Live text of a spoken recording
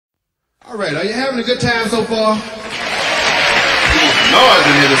All right, are you having a good time so far? Noise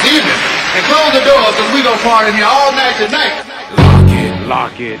in here this evening. And close the doors, because we gonna party in here all night tonight. Lock it,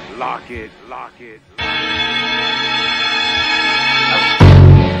 lock it, lock it, lock it.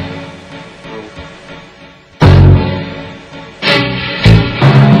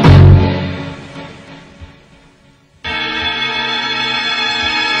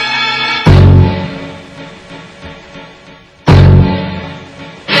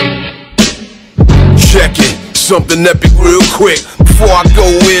 Check it, something epic real quick. Before I go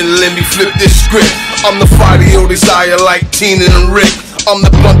in, let me flip this script. I'm the fire of desire like Tina and Rick. I'm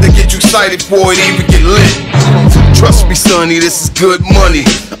the blunt that get you excited for it even get lit. Trust me sonny, this is good money.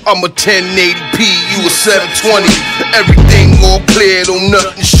 I'm a 1080p, you a 720. Everything all clear, don't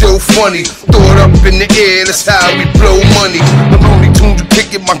nothing show funny. Throw it up in the air, that's how we blow money. The only tune you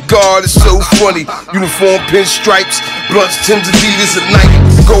pick at my guard is so funny. Uniform pinstripes, blunts, Tim's, Adidas at night.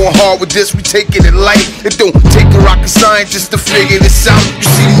 Going hard with this, we taking it light. It don't take a rocket scientist to figure this out. You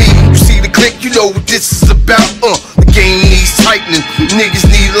see me, you see the click, you know what this is about. The game needs tightening, niggas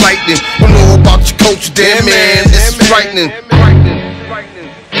need lightning. Don't know about your culture, damn man, this is frightening.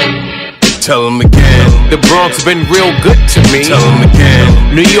 Tell them again. The Bronx been real good to me. Tell them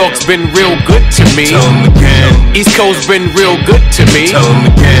again. New York's been real good to me. Tell them again. East Coast been real good to me. Tell them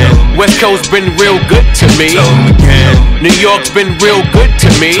again. West Coast been real good to me. Tell them again. New York's been real good to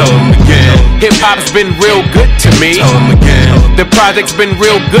me. Tell them again. Hip hop's been real good to me. Tell them again. The project's been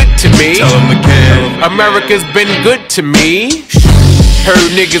real good to me. Tell them again. America's been good to me.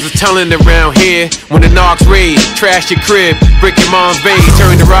 Heard niggas was telling around here when the narcs raid, trash your crib, break your mom's vase,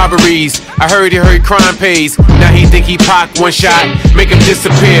 turn to robberies. I heard he heard crime pays. Now he think he Pac one shot, make him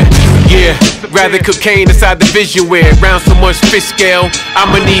disappear. Yeah, rather cocaine inside the vision wear. Round so much fish scale,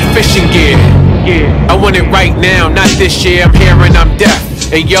 I'ma need fishing gear. Yeah, I want it right now, not this year. I'm hearing I'm deaf,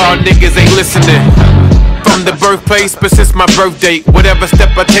 and y'all niggas ain't listening. From the birthplace, but since my birthday, whatever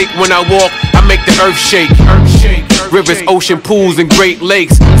step I take when I walk, I make the earth shake. Rivers, ocean, pools, and Great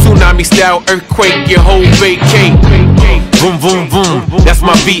Lakes, tsunami style earthquake, your whole vacate. Boom, boom, boom, that's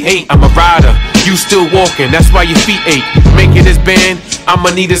my V8. I'm a rider, you still walking, that's why your feet ache. Making this band,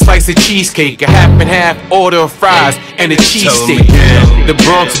 I'ma need a slice of cheesecake, a half and half order of fries and a cheesesteak. The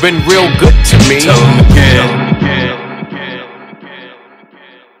Bronx been real good to me. Tell them again.